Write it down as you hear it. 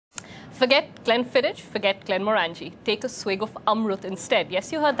Forget Glenfiddich, forget Glenmorangie. Take a swig of Amrut instead.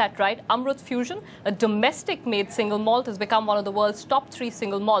 Yes, you heard that right. Amrut Fusion, a domestic-made single malt, has become one of the world's top 3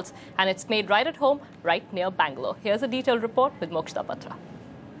 single malts, and it's made right at home, right near Bangalore. Here's a detailed report with Mokshita Patra.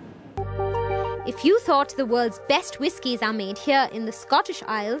 If you thought the world's best whiskies are made here in the Scottish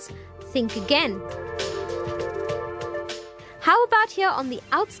Isles, think again. How about here on the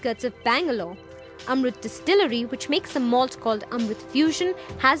outskirts of Bangalore? Amrut Distillery, which makes a malt called Amrut Fusion,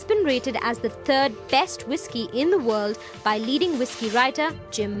 has been rated as the 3rd best whiskey in the world by leading whiskey writer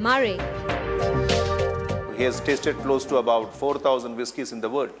Jim Murray. He has tasted close to about 4,000 whiskies in the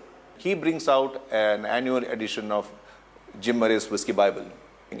world. He brings out an annual edition of Jim Murray's Whiskey Bible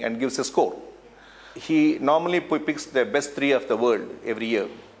and gives a score. He normally picks the best 3 of the world every year.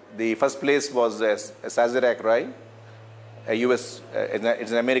 The first place was a Sazerac Rye, it's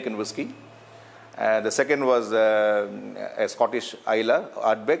an American whiskey. The second was a Scottish Isla,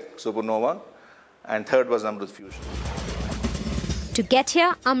 Ardbeg, Supernova, and third was Amrut Fusion. To get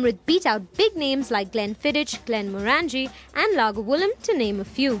here, Amrut beat out big names like Glenfiddich, Glenmorangie and Lagavulin, to name a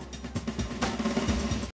few.